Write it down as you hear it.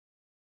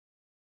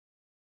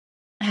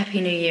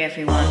Happy New Year,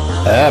 everyone.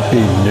 Happy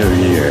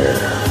New Year.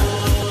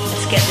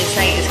 Let's get this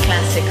 80s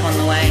classic on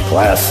the way.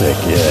 Classic,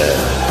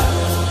 yeah.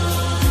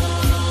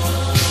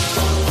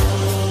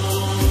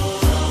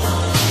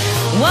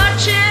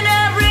 Watching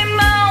every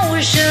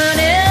motion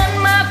in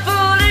my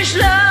foolish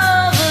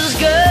lover's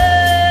game.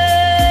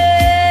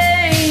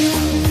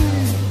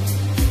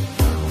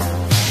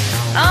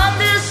 On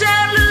this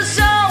endless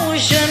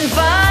ocean,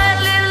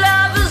 finally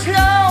lovers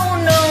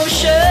know no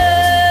shame.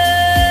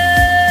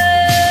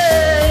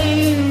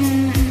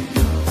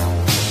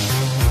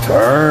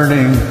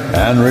 Turning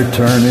and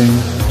returning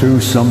to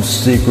some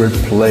secret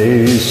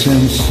place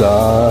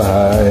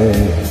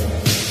inside.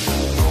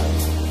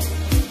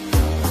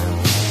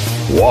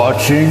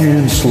 Watching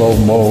in slow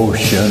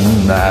motion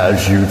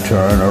as you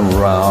turn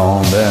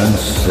around and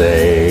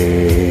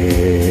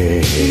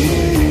say,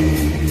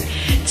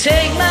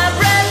 take my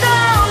breath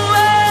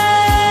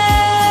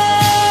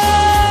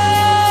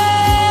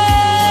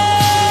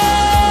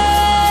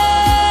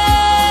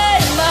away,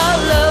 my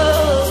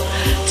love.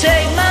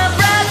 Take my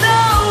breath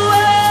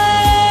away.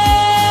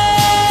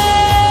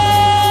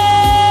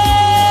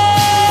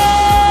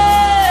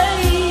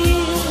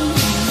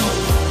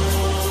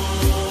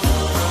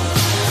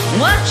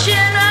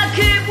 Watching, I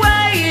keep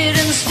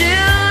waiting,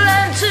 still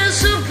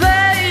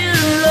anticipate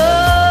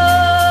love.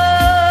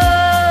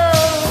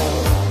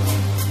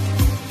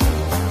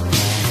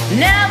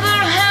 Never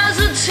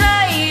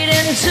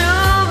hesitating to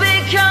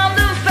become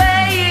the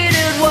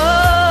faded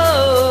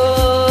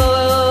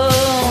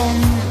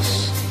ones.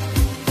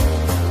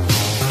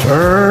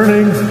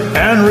 turning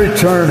and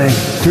returning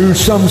to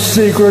some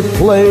secret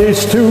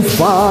place to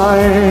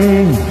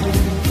find.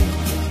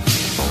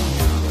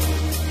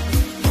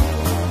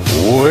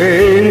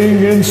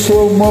 Waiting in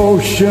slow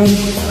motion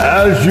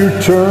as you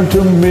turn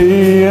to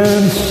me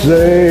and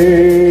say,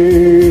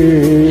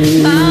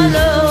 My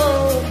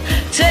love,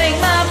 take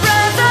my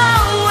breath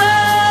away.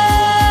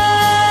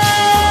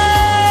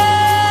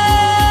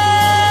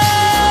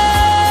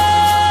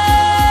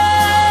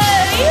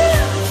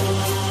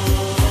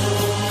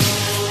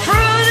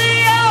 Through the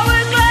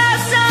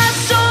hourglass I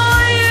saw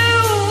you.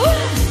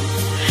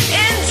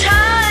 In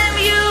time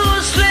you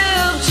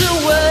slipped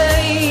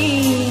away.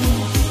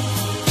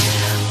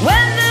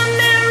 When the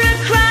mirror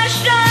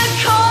crashed, I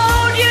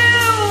called you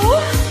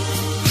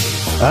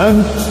and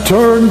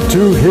turn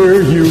to hear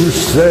you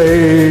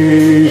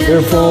say,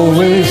 if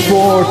only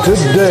for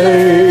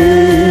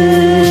today,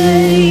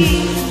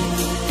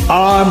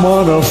 I'm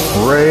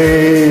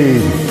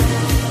unafraid.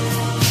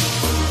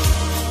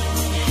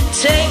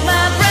 take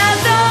my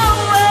breath away.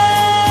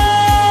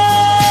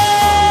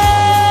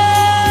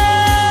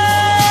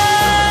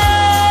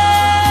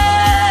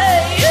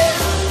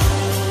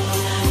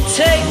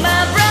 Take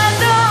my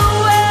breath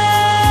away.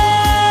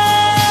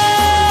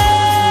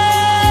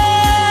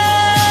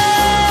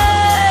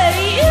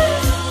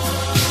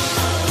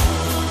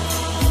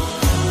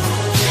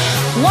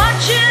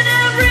 Watching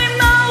every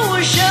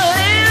motion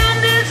in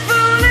this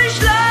foolish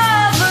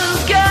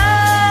lover's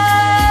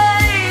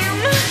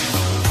game.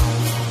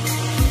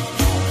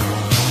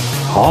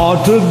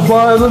 Haunted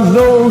by the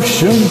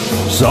notion,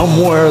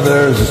 somewhere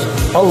there's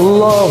a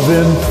love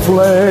in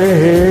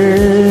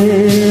flames.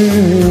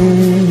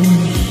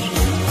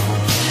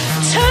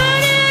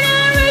 Turning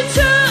and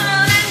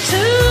returning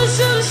to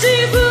some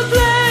secret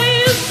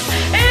place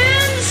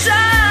inside.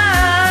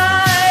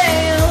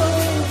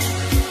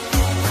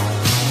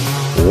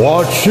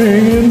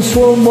 Watching in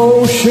slow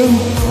motion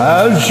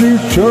as you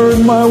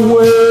turn my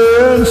way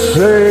and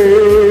say,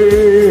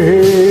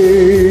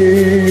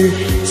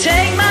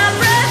 Take my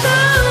breath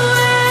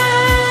away,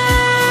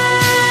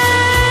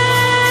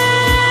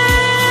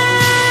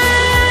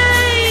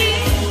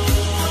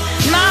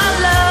 my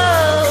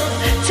love.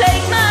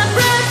 Take my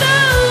breath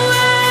away.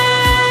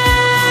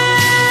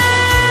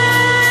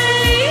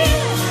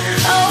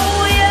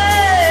 Oh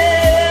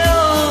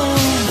yeah.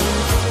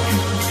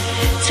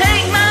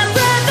 Take my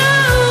breath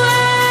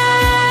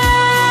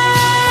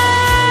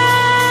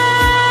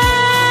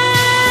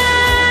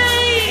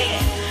away,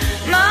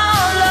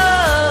 my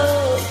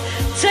love.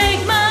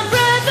 Take my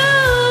breath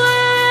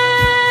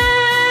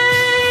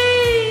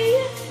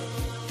away.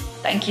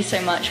 Thank you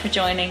so much for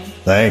joining.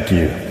 thank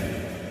you.